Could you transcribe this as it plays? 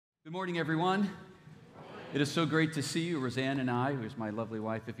Good morning, everyone. It is so great to see you. Roseanne and I, who's my lovely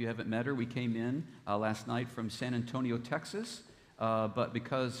wife, if you haven't met her, we came in last night from San Antonio, Texas. But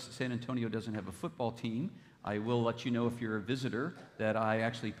because San Antonio doesn't have a football team, I will let you know if you're a visitor that I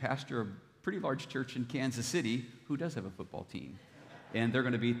actually pastor a pretty large church in Kansas City who does have a football team. And they're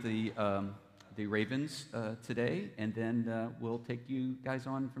going to beat the Ravens today, and then we'll take you guys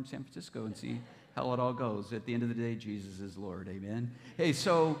on from San Francisco and see how it all goes. At the end of the day, Jesus is Lord. Amen.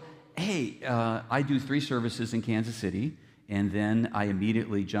 I do 3 services in Kansas City, and then I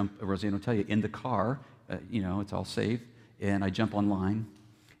immediately jump, Roseanne will tell you, in the car, it's all safe, and I jump online,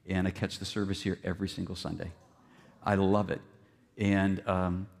 and I catch the service here every single Sunday. I love it. And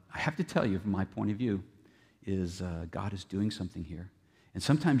I have to tell you, from my point of view, is God is doing something here. And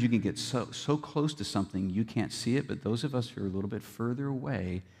sometimes you can get so close to something you can't see it, but those of us who are a little bit further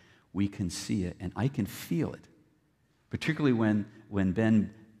away, we can see it, and I can feel it. Particularly when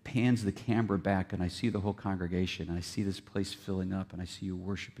Ben pans the camera back and I see the whole congregation, and I see this place filling up, and I see you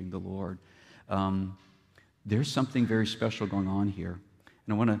worshiping the Lord. There's something very special going on here.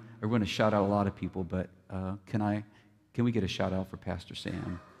 And I want to shout out a lot of people, but can we get a shout out for Pastor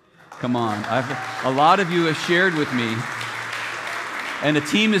Sam? Come on. A lot of you have shared with me. And the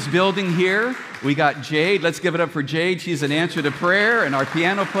team is building here. We got Jade. Let's give it up for Jade. She's an answer to prayer and our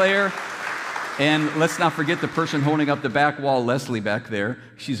piano player. And let's not forget the person holding up the back wall, Leslie, back there.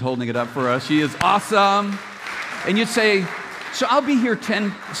 She's holding it up for us. She is awesome. And you'd say, so I'll be here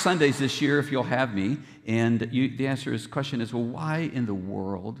 10 Sundays this year if you'll have me. And the answer is, question is, well, why in the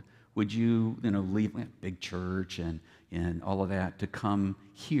world would you leave a big church and all of that to come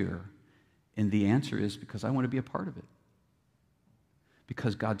here? And the answer is because I want to be a part of it.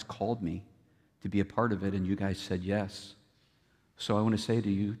 Because God's called me to be a part of it, and you guys said yes. So I want to say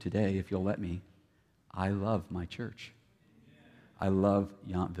to you today, if you'll let me, I love my church. I love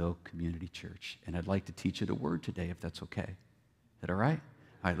Yountville Community Church, and I'd like to teach it a word today, if that's okay. Is that all right?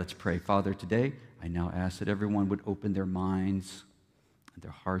 All right, let's pray. Father, today, I now ask that everyone would open their minds and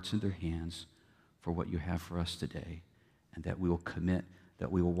their hearts and their hands for what you have for us today, and that we will commit,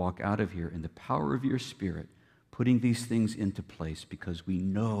 that we will walk out of here in the power of your Spirit, putting these things into place because we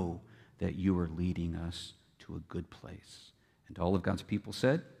know that you are leading us to a good place. And all of God's people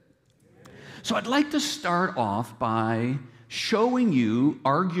said? So I'd like to start off by showing you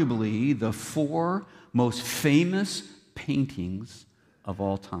arguably the 4 most famous paintings of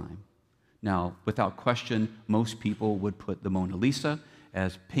all time. Now, without question, most people would put the Mona Lisa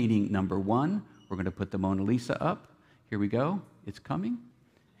as painting number 1. We're going to put the Mona Lisa up. Here we go. It's coming.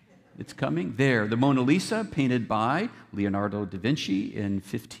 It's coming. There, the Mona Lisa, painted by Leonardo da Vinci in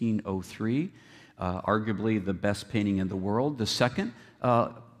 1503, arguably the best painting in the world. The second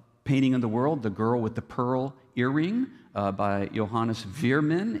painting in the world, The Girl with the Pearl Earring, by Johannes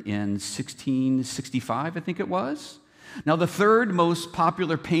Veerman in 1665, I think it was. Now, the third most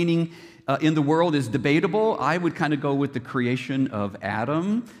popular painting in the world is debatable. I would kind of go with the creation of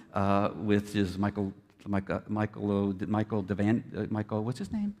Adam, with his Michael, what's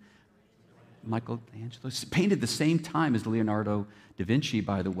his name? Michelangelo, painted the same time as Leonardo da Vinci,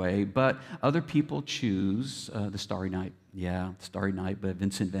 by the way, but other people choose The Starry Night. Yeah, Starry Night by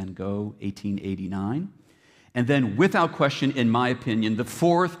Vincent van Gogh, 1889. And then, without question, in my opinion, the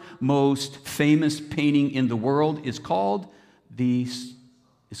 4th most famous painting in the world is called the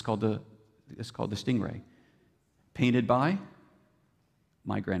Stingray, painted by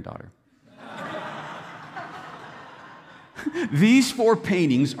my granddaughter. These 4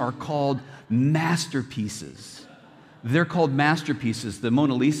 paintings are called masterpieces. They're called masterpieces. The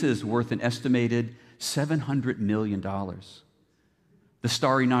Mona Lisa is worth an estimated $700 million. The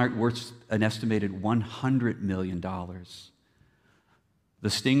Starry Night worth an estimated $100 million. The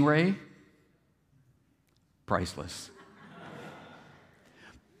Stingray, priceless.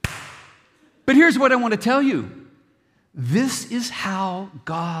 But here's what I want to tell you. This is how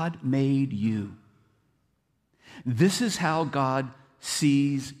God made you. This is how God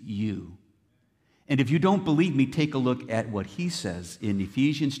sees you. And if you don't believe me, take a look at what he says in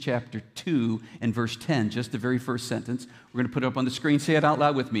Ephesians chapter 2 and verse 10, just the very first sentence. We're going to put it up on the screen. Say it out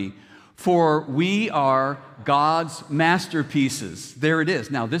loud with me. For we are God's masterpieces. There it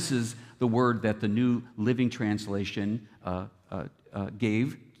is. Now, this is the word that the New Living Translation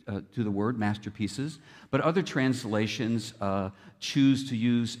gave to the word masterpieces. But other translations choose to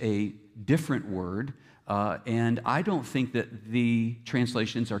use a different word. And I don't think that the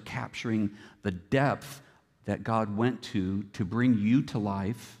translations are capturing the depth that God went to bring you to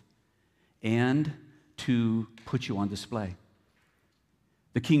life and to put you on display.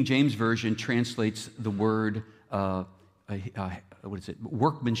 The King James Version translates the word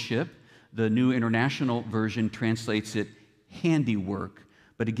workmanship. The New International Version translates it handiwork.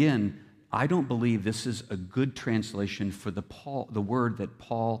 But again, I don't believe this is a good translation for the word that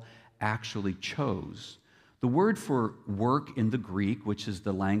Paul actually chose. The word for work in the Greek, which is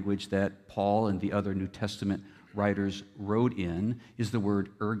the language that Paul and the other New Testament writers wrote in, is the word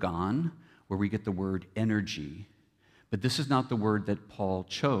ergon, where we get the word energy. But this is not the word that Paul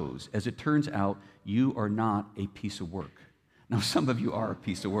chose. As it turns out, you are not a piece of work. Now, some of you are a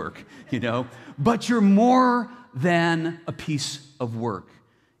piece of work, but you're more than a piece of work.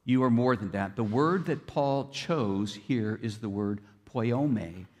 You are more than that. The word that Paul chose here is the word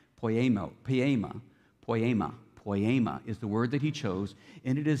poema is the word that he chose,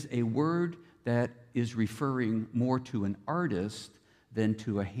 and it is a word that is referring more to an artist than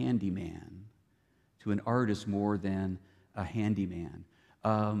to a handyman, to an artist more than a handyman.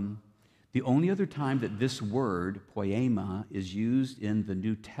 The only other time that this word, poema, is used in the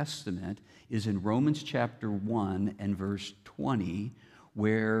New Testament is in Romans chapter 1 and verse 20,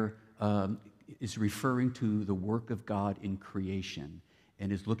 where is referring to the work of God in creation,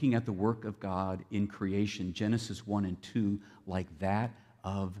 and is looking at the work of God in creation, Genesis 1 and 2, like that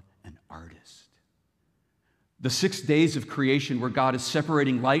of an artist. The 6 days of creation where God is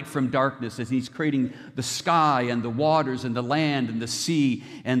separating light from darkness as he's creating the sky and the waters and the land and the sea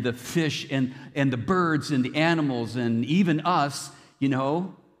and the fish and the birds and the animals and even us,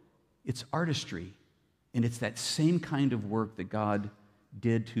 it's artistry. And it's that same kind of work that God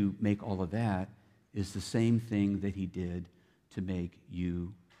did to make all of that is the same thing that he did to make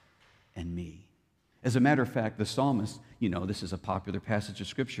you and me. As a matter of fact, the psalmist, this is a popular passage of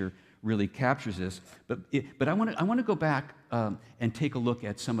Scripture, really captures this. But I want to go back and take a look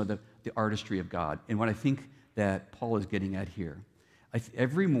at some of the artistry of God and what I think that Paul is getting at here.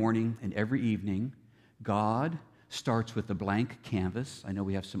 Every morning and every evening, God starts with a blank canvas. I know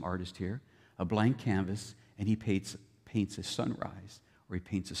we have some artists here. A blank canvas, and he paints a sunrise or he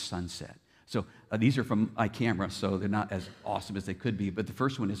paints a sunset. So these are from my camera, so they're not as awesome as they could be. But the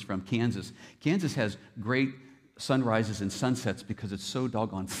first one is from Kansas. Kansas has great sunrises and sunsets because it's so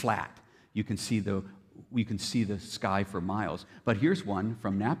doggone flat. You can see the sky for miles. But here's one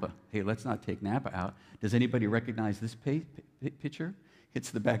from Napa. Hey, let's not take Napa out. Does anybody recognize this picture? It's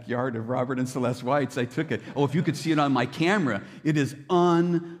the backyard of Robert and Celeste White's. I took it. Oh, if you could see it on my camera, it is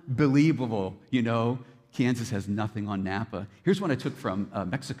unbelievable. Kansas has nothing on Napa. Here's one I took from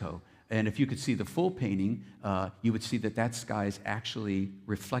Mexico. And if you could see the full painting, you would see that sky is actually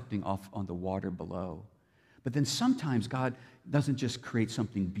reflecting off on the water below. But then sometimes God doesn't just create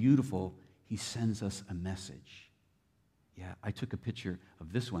something beautiful, he sends us a message. Yeah, I took a picture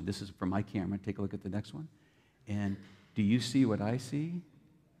of this one. This is from my camera. Take a look at the next one. And do you see what I see?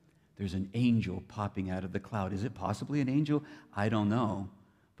 There's an angel popping out of the cloud. Is it possibly an angel? I don't know.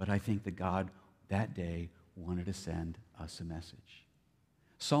 But I think that God that day wanted to send us a message.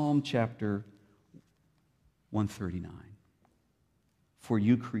 Psalm chapter 139. For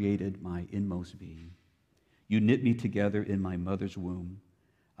you created my inmost being. You knit me together in my mother's womb.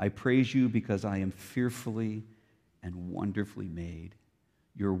 I praise you because I am fearfully and wonderfully made.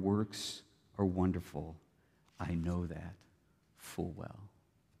 Your works are wonderful. I know that full well.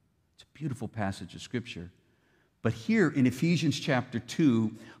 It's a beautiful passage of Scripture. But here in Ephesians chapter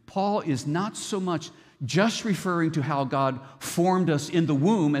 2, Paul is not so much just referring to how God formed us in the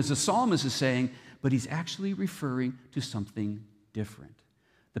womb, as the psalmist is saying, but he's actually referring to something different.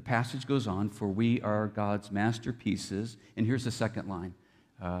 The passage goes on, for we are God's masterpieces. And here's the second line.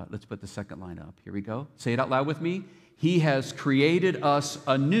 Let's put the second line up. Here we go. Say it out loud with me. He has created us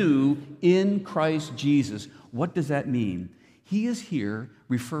anew in Christ Jesus. What does that mean? He is here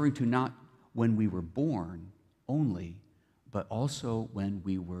referring to not when we were born only, but also when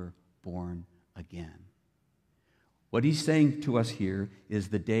we were born again. What he's saying to us here is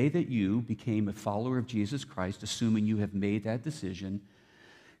the day that you became a follower of Jesus Christ, assuming you have made that decision,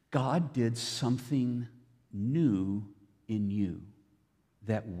 God did something new in you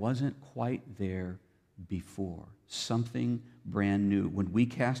that wasn't quite there before. Something brand new. When we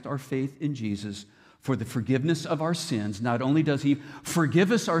cast our faith in Jesus for the forgiveness of our sins, not only does he forgive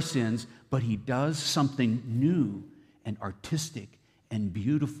us our sins, but he does something new and artistic and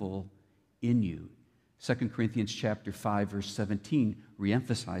beautiful in you. 2 Corinthians chapter 5, verse 17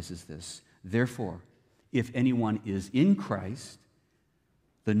 reemphasizes this. Therefore, if anyone is in Christ,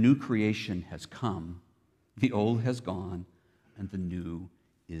 the new creation has come, the old has gone, and the new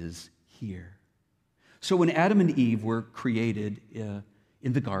is here. So when Adam and Eve were created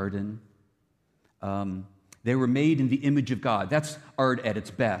in the garden, they were made in the image of God. That's art at its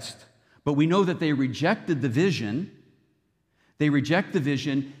best. But we know that they rejected the vision. They reject the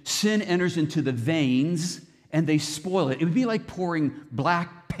vision. Sin enters into the veins, and they spoil it. It would be like pouring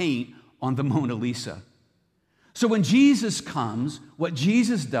black paint on the Mona Lisa. So when Jesus comes, what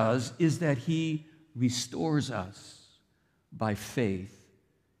Jesus does is that he restores us by faith.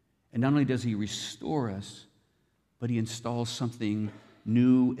 And not only does he restore us, but he installs something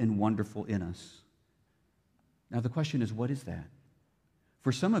new and wonderful in us. Now the question is, what is that?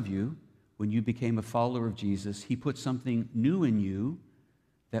 For some of you, when you became a follower of Jesus, he put something new in you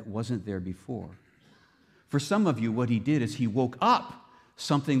that wasn't there before. For some of you, what he did is he woke up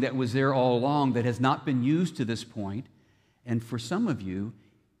something that was there all along that has not been used to this point. And for some of you,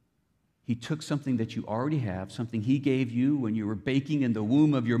 he took something that you already have, something he gave you when you were baking in the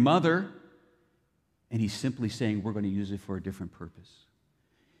womb of your mother, and he's simply saying, we're going to use it for a different purpose.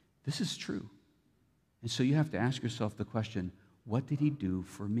 This is true. And so you have to ask yourself the question, what did he do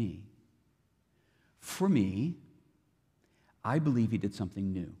for me? For me, I believe he did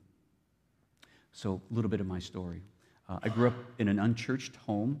something new. So a little bit of my story. I grew up in an unchurched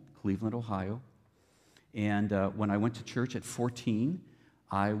home, Cleveland, Ohio. And when I went to church at 14,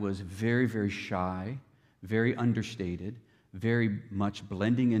 I was very, very shy, very understated, very much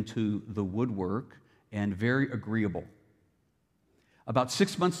blending into the woodwork, and very agreeable. About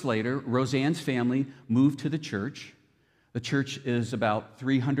 6 months later, Roseanne's family moved to the church. The church is about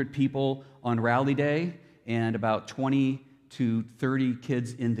 300 people on rally day and about 20 to 30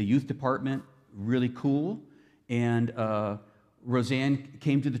 kids in the youth department. Really cool. And Roseanne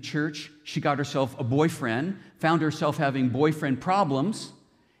came to the church. She got herself a boyfriend, found herself having boyfriend problems,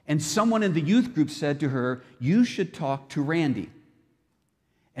 and someone in the youth group said to her, you should talk to Randy.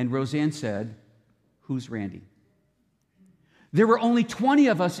 And Roseanne said, who's Randy? There were only 20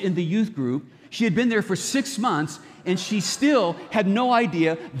 of us in the youth group. She had been there for 6 months, and she still had no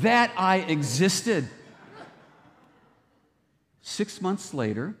idea that I existed. 6 months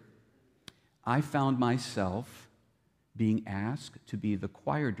later, I found myself being asked to be the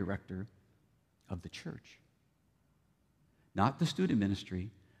choir director of the church. Not the student ministry,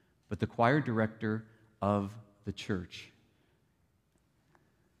 but the choir director of the church.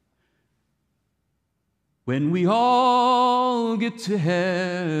 When we all get to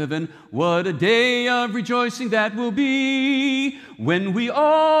heaven, what a day of rejoicing that will be. When we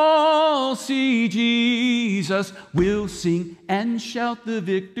all see Jesus, we'll sing and shout the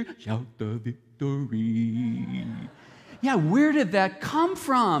victory. Yeah, where did that come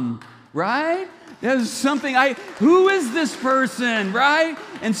from, right? There's something, who is this person, right?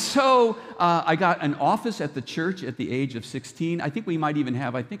 And so I got an office at the church at the age of 16. I think we might even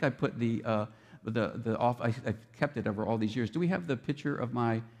have, I think I put I've kept it over all these years. Do we have the picture of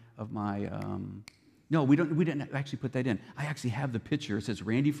my no, we didn't actually put that in. I actually have the picture. It says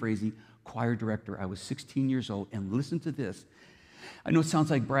Randy Frazee, choir director. I was 16 years old, and listen to this. I know it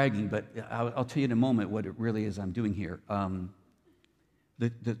sounds like bragging, but I'll tell you in a moment what it really is I'm doing here.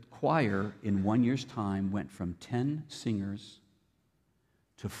 The choir in 1 year's time went from 10 singers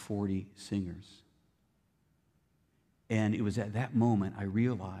to 40 singers. And it was at that moment I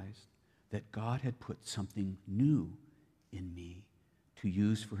realized that God had put something new in me to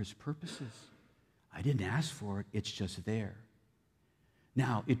use for his purposes. I didn't ask for it, it's just there.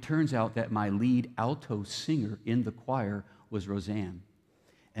 Now, it turns out that my lead alto singer in the choir was Roseanne,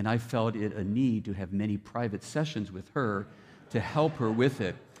 and I felt it a need to have many private sessions with her to help her with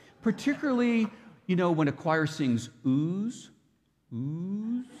it. Particularly, when a choir sings oohs,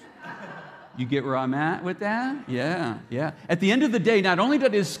 oohs. You get where I'm at with that? Yeah. At the end of the day, not only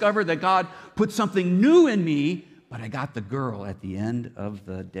did I discover that God put something new in me, but I got the girl at the end of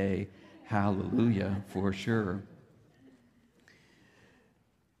the day. Hallelujah, for sure.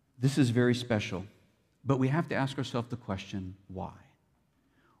 This is very special, but we have to ask ourselves the question, why?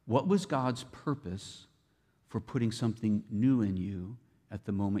 What was God's purpose for putting something new in you at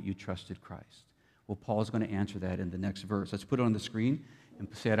the moment you trusted Christ? Well, Paul's going to answer that in the next verse. Let's put it on the screen and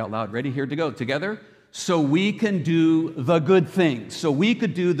say it out loud. Ready? Here to go. Together. So we can do the good things. So we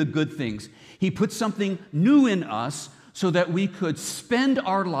could do the good things. He put something new in us so that we could spend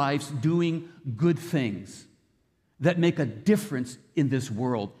our lives doing good things that make a difference in this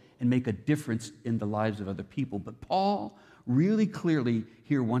world and make a difference in the lives of other people. But Paul really clearly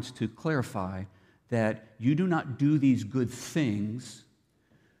here wants to clarify that you do not do these good things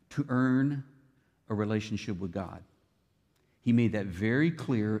to earn a relationship with God. He made that very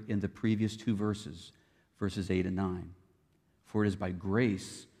clear in the previous two verses, verses 8 and 9. For it is by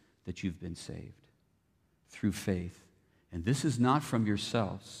grace that you've been saved, through faith. And this is not from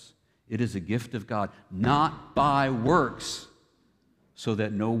yourselves. It is a gift of God, not by works, so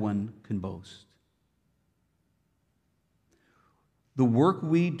that no one can boast. The work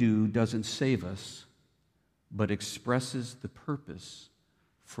we do doesn't save us, but expresses the purpose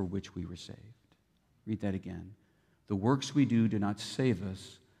for which we were saved. Read that again. The works we do not save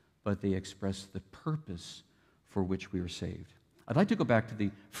us, but they express the purpose for which we were saved. I'd like to go back to the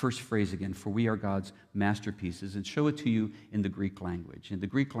first phrase again, for we are God's masterpieces, and show it to you in the Greek language. In the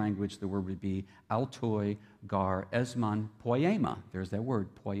Greek language, the word would be altoi gar esman poiema. There's that word,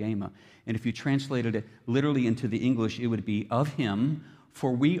 poiema. And if you translated it literally into the English, it would be of him,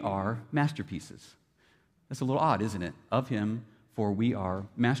 for we are masterpieces. That's a little odd, isn't it? Of him, for we are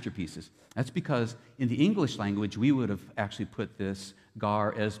masterpieces. That's because in the English language, we would have actually put this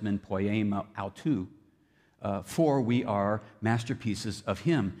gar esman poiema autou, for we are masterpieces of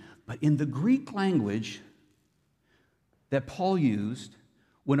him. But in the Greek language that Paul used,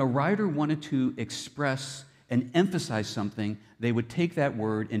 when a writer wanted to express and emphasize something, they would take that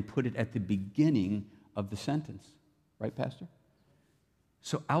word and put it at the beginning of the sentence. Right, Pastor?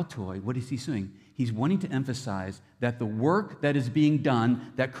 So altoi, what is he doing? He's wanting to emphasize that the work that is being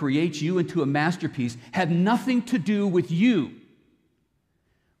done that creates you into a masterpiece had nothing to do with you,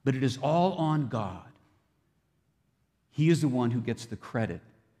 but it is all on God. He is the one who gets the credit.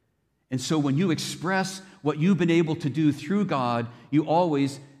 And so when you express what you've been able to do through God, you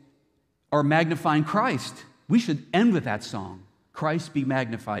always are magnifying Christ. We should end with that song, Christ be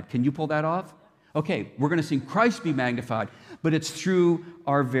magnified. Can you pull that off? Okay, we're going to sing Christ be magnified, but it's through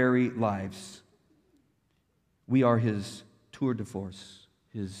our very lives. We are his tour de force,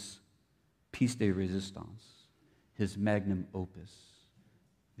 his piece de resistance, his magnum opus,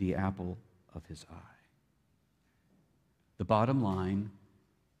 the apple of his eye. The bottom line,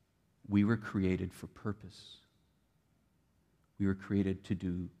 we were created for purpose. We were created to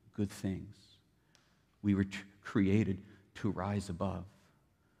do good things. We were created to rise above.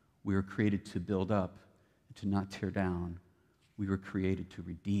 We were created to build up, to not tear down. We were created to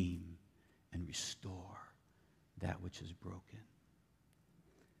redeem and restore that which is broken.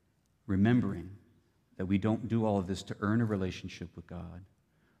 Remembering that we don't do all of this to earn a relationship with God,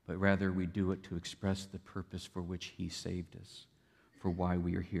 but rather we do it to express the purpose for which he saved us, for why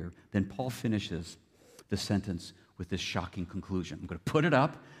we are here. Then Paul finishes the sentence with this shocking conclusion. I'm going to put it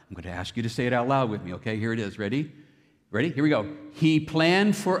up. I'm going to ask you to say it out loud with me, okay? Here it is. Ready? Ready? Here we go. He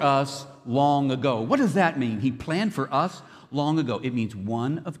planned for us long ago. What does that mean? He planned for us long ago. It means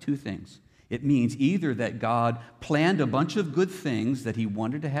one of two things. It means either that God planned a bunch of good things that he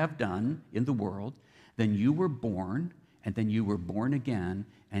wanted to have done in the world, then you were born, and then you were born again,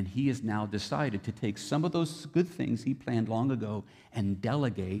 and he has now decided to take some of those good things he planned long ago and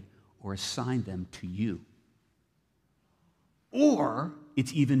delegate or assign them to you. Or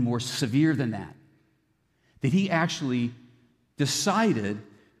it's even more severe than that he actually decided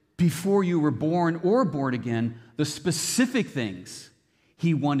before you were born or born again the specific things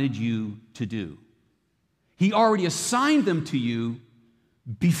he wanted you to do. He already assigned them to you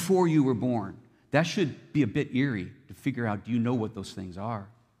before you were born. That should be a bit eerie to figure out, do you know what those things are?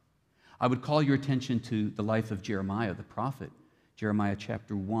 I would call your attention to the life of Jeremiah, the prophet. Jeremiah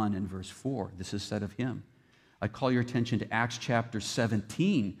chapter 1 and verse 4. This is said of him. I call your attention to Acts chapter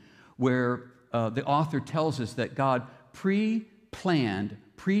 17, where the author tells us that God pre-planned,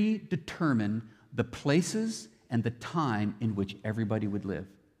 predetermined the places and the time in which everybody would live.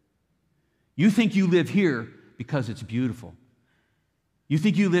 You think you live here because it's beautiful. You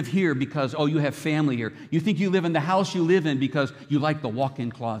think you live here because, you have family here. You think you live in the house you live in because you like the walk-in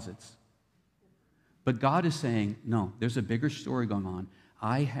closets. But God is saying, no, there's a bigger story going on.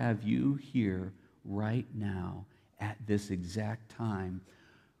 I have you here right now at this exact time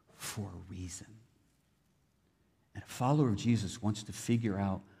for a reason. And a follower of Jesus wants to figure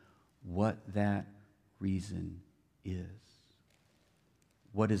out what that reason is.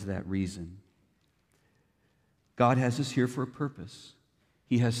 What is that reason? God has us here for a purpose.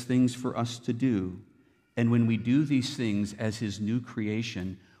 He has things for us to do. And when we do these things as his new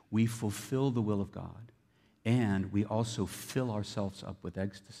creation, we fulfill the will of God. And we also fill ourselves up with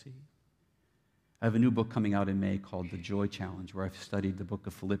ecstasy. I have a new book coming out in May called The Joy Challenge, where I've studied the book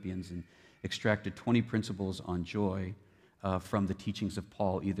of Philippians and extracted 20 principles on joy from the teachings of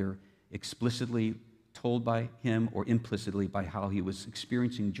Paul, either explicitly told by him or implicitly by how he was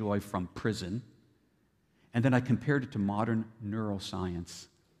experiencing joy from prison. And then I compared it to modern neuroscience.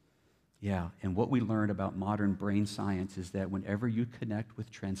 Yeah, and what we learned about modern brain science is that whenever you connect with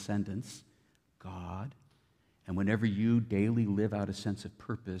transcendence, God, and whenever you daily live out a sense of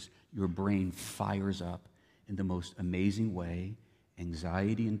purpose, your brain fires up in the most amazing way.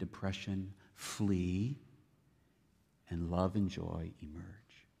 Anxiety and depression flee, and love and joy emerge.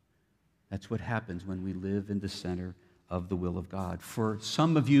 That's what happens when we live in the center of the will of God. For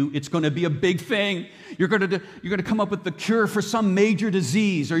some of you, it's going to be a big thing. You're going to come up with the cure for some major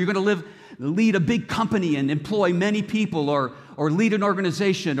disease, or you're going to lead a big company and employ many people, or lead an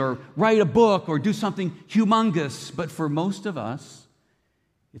organization, or write a book, or do something humongous. But for most of us,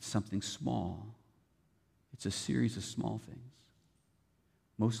 it's something small. It's a series of small things,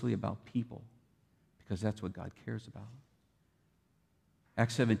 mostly about people, because that's what God cares about.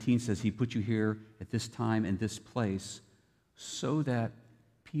 Acts 17 says he put you here at this time and this place so that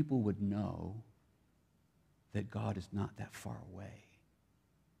people would know that God is not that far away.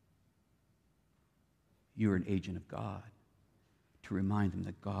 You're an agent of God to remind them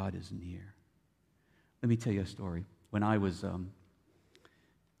that God is near. Let me tell you a story. When I was in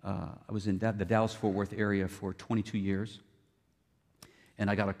the Dallas-Fort Worth area for 22 years, and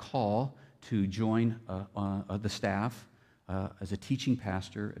I got a call to join the staff as a teaching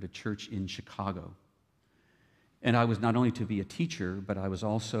pastor at a church in Chicago. And I was not only to be a teacher, but I was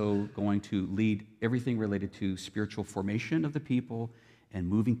also going to lead everything related to spiritual formation of the people and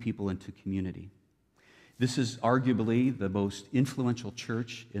moving people into community. This is arguably the most influential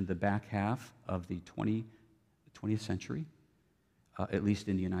church in the back half of the 20th century, at least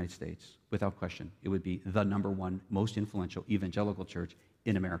in the United States. Without question, it would be the number one most influential evangelical church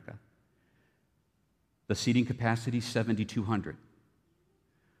in America. The seating capacity, 7,200.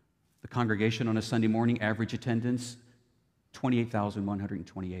 The congregation on a Sunday morning, average attendance,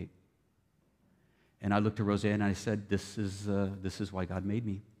 28,128. And I looked at Roseanne and I said, this is why God made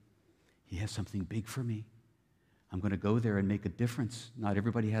me. He has something big for me. I'm going to go there and make a difference. Not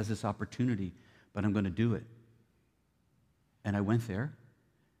everybody has this opportunity, but I'm going to do it. And I went there,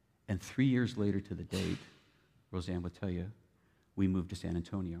 and 3 years later to the date, Roseanne would tell you, we moved to San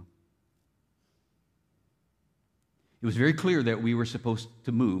Antonio. It was very clear that we were supposed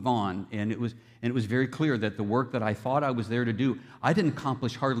to move on, and it was very clear that the work that I thought I was there to do, I didn't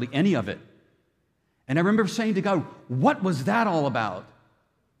accomplish hardly any of it. And I remember saying to God, what was that all about?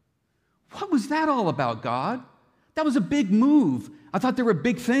 What was that all about, God? That was a big move. I thought there were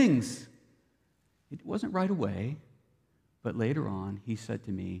big things. It wasn't right away, but later on, he said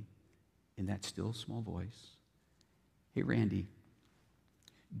to me in that still small voice, hey, Randy,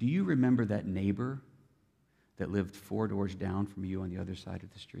 do you remember that neighbor that lived 4 doors down from you on the other side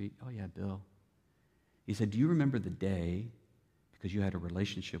of the street? Oh, yeah, Bill. He said, do you remember the day, because you had a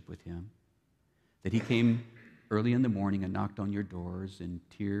relationship with him, that he came early in the morning and knocked on your door, and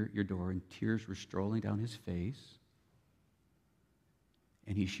tears were strolling down his face,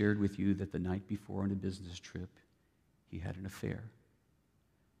 and he shared with you that the night before on a business trip, he had an affair,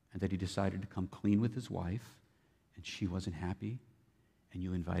 and that he decided to come clean with his wife, and she wasn't happy, and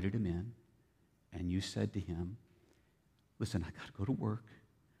you invited him in, and you said to him, listen, I got to go to work,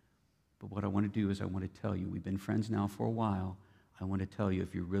 but what I want to do is I want to tell you, we've been friends now for a while. I want to tell you,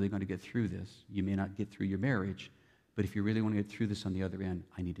 if you're really going to get through this, you may not get through your marriage, but if you really want to get through this on the other end,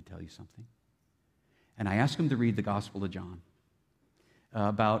 I need to tell you something. And I asked him to read the Gospel of John.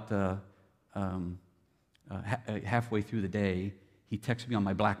 Halfway through the day, he texted me on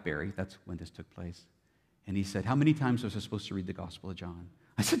my BlackBerry. That's when this took place. And he said, how many times was I supposed to read the Gospel of John?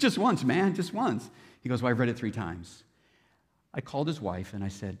 I said, just once, man, just once. He goes, well, I've read it 3 times. I called his wife, and I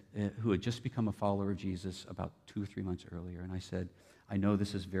said, who had just become a follower of Jesus about 2 or 3 months earlier, and I said, I know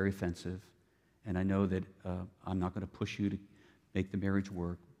this is very offensive, and I know that I'm not going to push you to make the marriage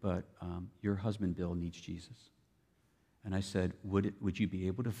work, but your husband, Bill, needs Jesus. And I said, would you be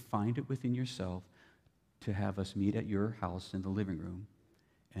able to find it within yourself to have us meet at your house in the living room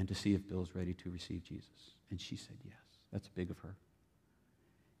and to see if Bill's ready to receive Jesus? And she said, yes. That's big of her.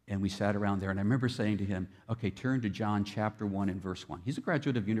 And we sat around there, and I remember saying to him, okay, turn to John chapter 1 and verse 1. He's a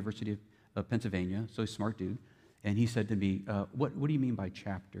graduate of University of Pennsylvania, so he's a smart dude. And he said to me, what do you mean by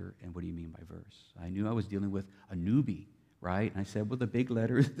chapter, and what do you mean by verse? I knew I was dealing with a newbie, right? And I said, well, the big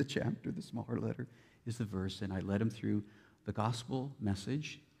letter is the chapter, the smaller letter is the verse. And I led him through the gospel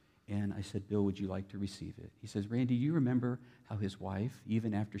message, and I said, Bill, would you like to receive it? He says, Randy, you remember how his wife,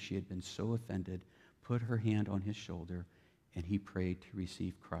 even after she had been so offended, put her hand on his shoulder, and he prayed to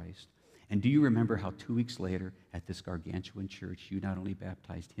receive Christ? And do you remember how 2 weeks later at this gargantuan church, you not only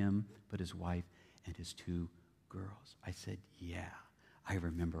baptized him, but his wife and his 2 girls? I said, yeah, I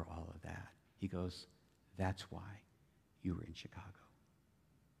remember all of that. He goes, that's why you were in Chicago.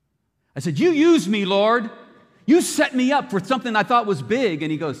 I said, you used me, Lord. You set me up for something I thought was big.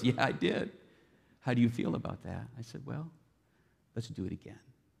 And he goes, yeah, I did. How do you feel about that? I said, well, let's do it again.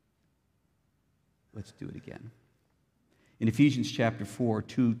 Let's do it again. In Ephesians chapter 4,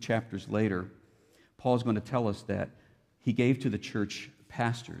 2 chapters later, Paul's going to tell us that he gave to the church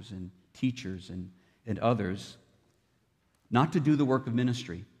pastors and teachers and others not to do the work of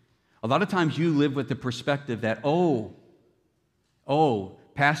ministry. A lot of times you live with the perspective that,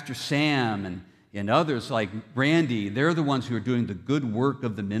 Pastor Sam and others like Randy, they're the ones who are doing the good work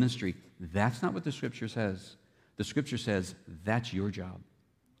of the ministry. That's not what the Scripture says. The Scripture says that's your job.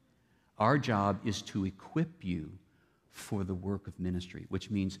 Our job is to equip you for the work of ministry, which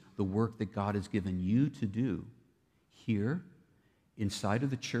means the work that God has given you to do here, inside of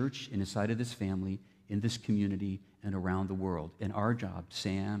the church, and inside of this family, in this community, and around the world. And our job,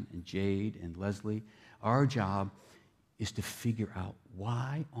 Sam and Jade and Leslie, our job is to figure out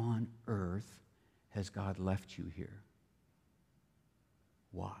why on earth has God left you here?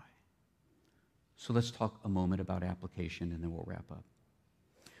 Why? So let's talk a moment about application, and then we'll wrap up.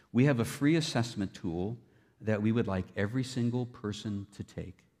 We have a free assessment tool that we would like every single person to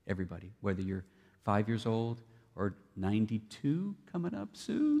take, everybody, whether you're 5 years old or 92 coming up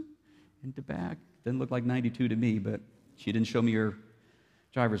soon in the back. Doesn't look like 92 to me, but she didn't show me her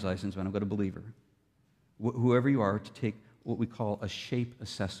driver's license, but I'm going to believe her. Whoever you are, to take what we call a SHAPE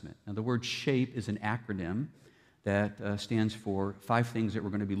assessment. Now, the word SHAPE is an acronym that stands for 5 things that we're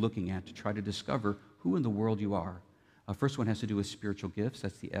going to be looking at to try to discover who in the world you are. First one has to do with spiritual gifts.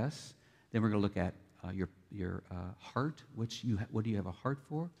 That's the S. Then we're going to look at your heart. What do you have a heart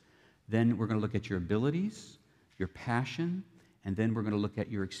for? Then we're going to look at your abilities, your passion, and then we're going to look at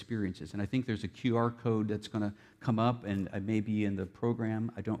your experiences. And I think there's a QR code that's going to come up, and it may be in the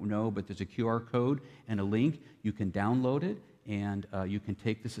program, I don't know, but there's a QR code and a link. You can download it, and you can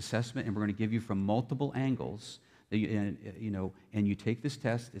take this assessment, and we're going to give you from multiple angles. And you take this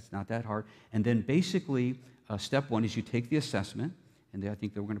test. It's not that hard. And then basically, step 1 is you take the assessment, and I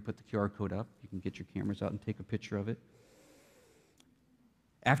think that we're going to put the QR code up. You can get your cameras out and take a picture of it.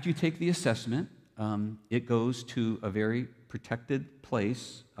 After you take the assessment, it goes to a very protected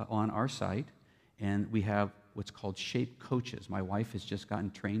place on our site, and we have what's called SHAPE coaches. My wife has just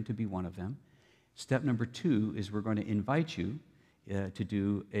gotten trained to be one of them. Step number 2 is we're going to invite you to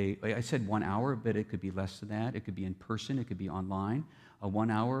do I said 1 hour, but it could be less than that. It could be in person. It could be online. A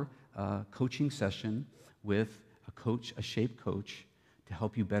 1-hour coaching session with a coach, a SHAPE coach, to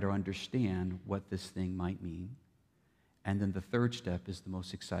help you better understand what this thing might mean. And then the third step is the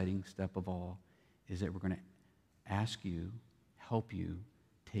most exciting step of all, is that we're going to ask you, help you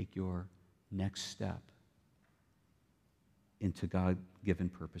take your next step into God-given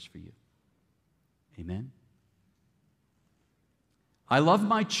purpose for you. Amen? I love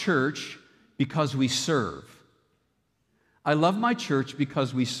my church because we serve. I love my church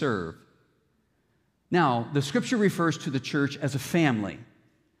because we serve. Now, the Scripture refers to the church as a family.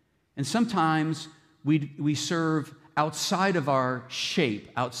 And sometimes we serve outside of our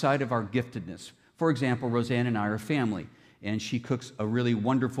SHAPE, outside of our giftedness. For example, Roseanne and I are a family, and she cooks a really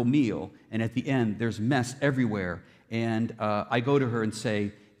wonderful meal, and at the end, there's mess everywhere. And I go to her and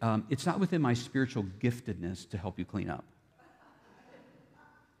say, it's not within my spiritual giftedness to help you clean up.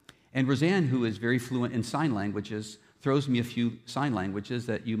 And Roseanne, who is very fluent in sign languages, throws me a few sign languages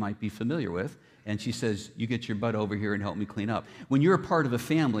that you might be familiar with, and she says, you get your butt over here and help me clean up. When you're a part of a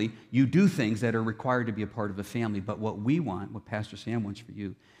family, you do things that are required to be a part of a family, but what we want, what Pastor Sam wants for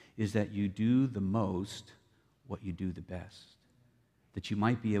you, is that you do the most what you do the best. That you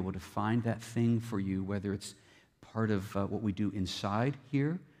might be able to find that thing for you, whether it's part of what we do inside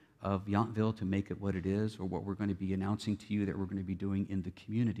here of Yountville to make it what it is, or what we're going to be announcing to you that we're going to be doing in the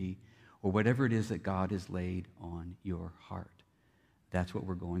community, or whatever it is that God has laid on your heart. That's what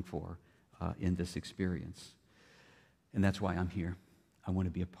we're going for in this experience. And that's why I'm here. I want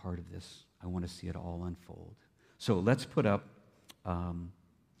to be a part of this. I want to see it all unfold. So let's put up,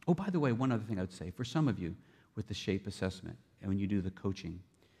 by the way, one other thing I would say. For some of you, with the SHAPE assessment, and when you do the coaching,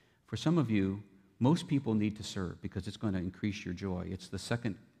 for some of you, most people need to serve because it's going to increase your joy. It's the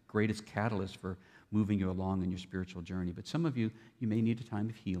second greatest catalyst for moving you along in your spiritual journey. But some of you, you may need a time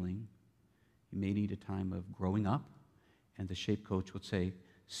of healing. You may need a time of growing up. And the SHAPE coach would say,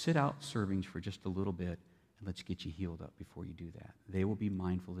 sit out serving for just a little bit, and let's get you healed up before you do that. They will be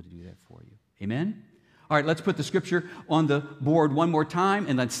mindful to do that for you. Amen? All right, let's put the scripture on the board one more time,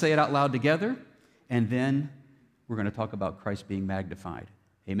 and let's say it out loud together. And then we're going to talk about Christ being magnified.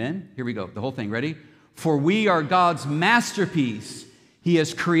 Amen? Here we go. The whole thing. Ready? For we are God's masterpiece. He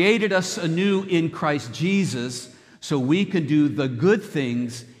has created us anew in Christ Jesus so we can do the good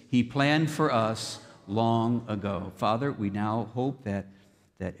things He planned for us long ago. Father, we now hope that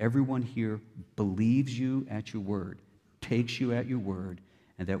everyone here believes you at your word, takes you at your word,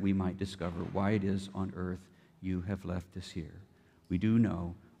 and that we might discover why it is on earth you have left us here. We do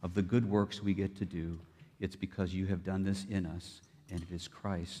know of the good works we get to do. It's because you have done this in us, and it is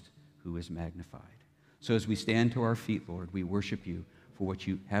Christ who is magnified. So as we stand to our feet, Lord, we worship you for what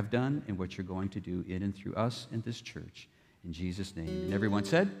you have done and what you're going to do in and through us and this church. In Jesus' name. And everyone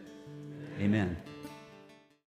said, amen.